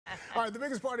All right, the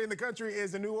biggest party in the country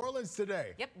is in New Orleans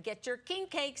today. Yep, get your king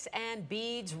cakes and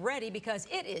beads ready because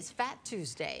it is Fat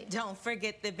Tuesday. Don't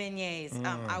forget the beignets.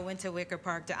 I went to Wicker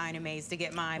Park to Ina Mae's to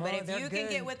get mine, but if you can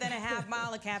get within a half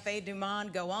mile of Cafe Du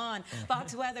Monde, go on.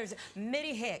 Fox Weather's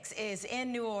Mitti Hicks is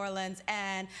in New Orleans,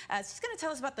 and she's going to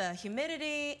tell us about the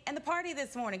humidity and the party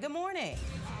this morning. Good morning.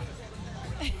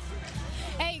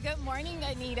 Hey, good morning,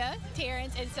 Anita,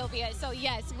 Terrence, and Sylvia. So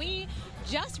yes, we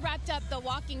just wrapped up the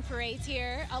walking parades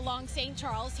here along St.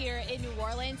 Charles here in New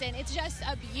Orleans, and it's just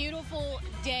a beautiful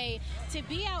day to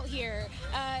be out here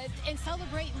and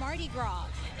celebrate Mardi Gras.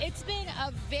 It's been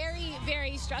a very,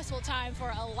 very stressful time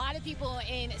for a lot of people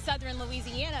in southern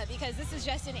Louisiana because this is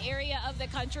just an area of the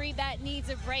country that needs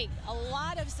a break. A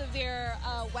lot of severe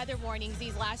weather warnings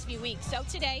these last few weeks. So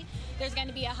today, there's going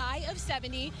to be a high of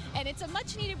 70, and it's a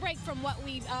much-needed break from what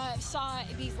we saw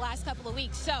these last couple of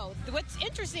weeks. So what's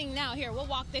interesting now here, we'll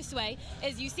walk this way,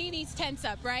 is you see these tents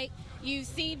up, right? You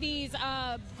see these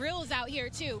grills out here,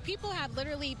 too. People have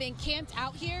literally been camped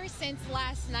out here since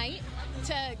last night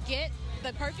to get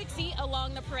the perfect seat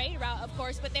along the parade route, of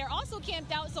course, but they're also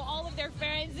camped out so all of their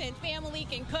friends and family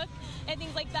can cook and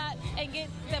things like that and get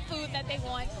the food that they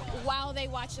want while they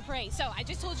watch the parade. So I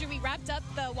just told you we wrapped up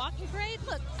the walking parade.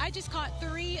 Look, I just caught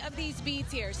 3 of these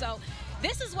beads here. So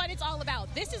this is what it's all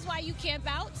about. This is why you camp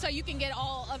out, so you can get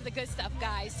all of the good stuff,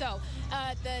 guys. So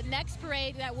the next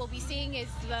parade that we'll be seeing is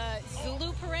the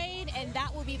Zulu parade, and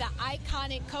that will be the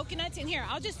iconic coconuts. And here,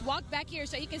 I'll just walk back here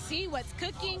so you can see what's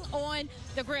cooking on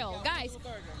the grill. Guys,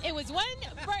 it's one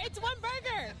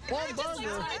burger. One Just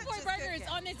burger? like 24 burgers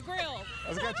on this grill.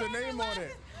 It's got your name on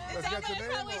it. It's got your name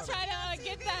on probably it. try to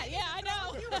get that. Yeah, I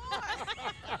know.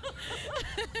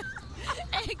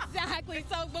 Exactly.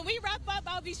 So when we wrap up,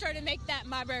 I'll be sure to make that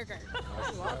my burger.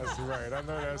 That's right. I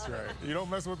know that's right. You don't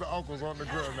mess with the uncles on the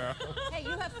grill now. Hey,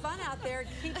 you have fun out there.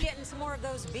 Keep getting some more of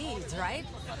those beads, right?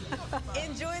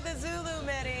 Enjoy the Zulu,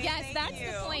 Mitti. Yes, Thank that's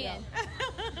you. the plan.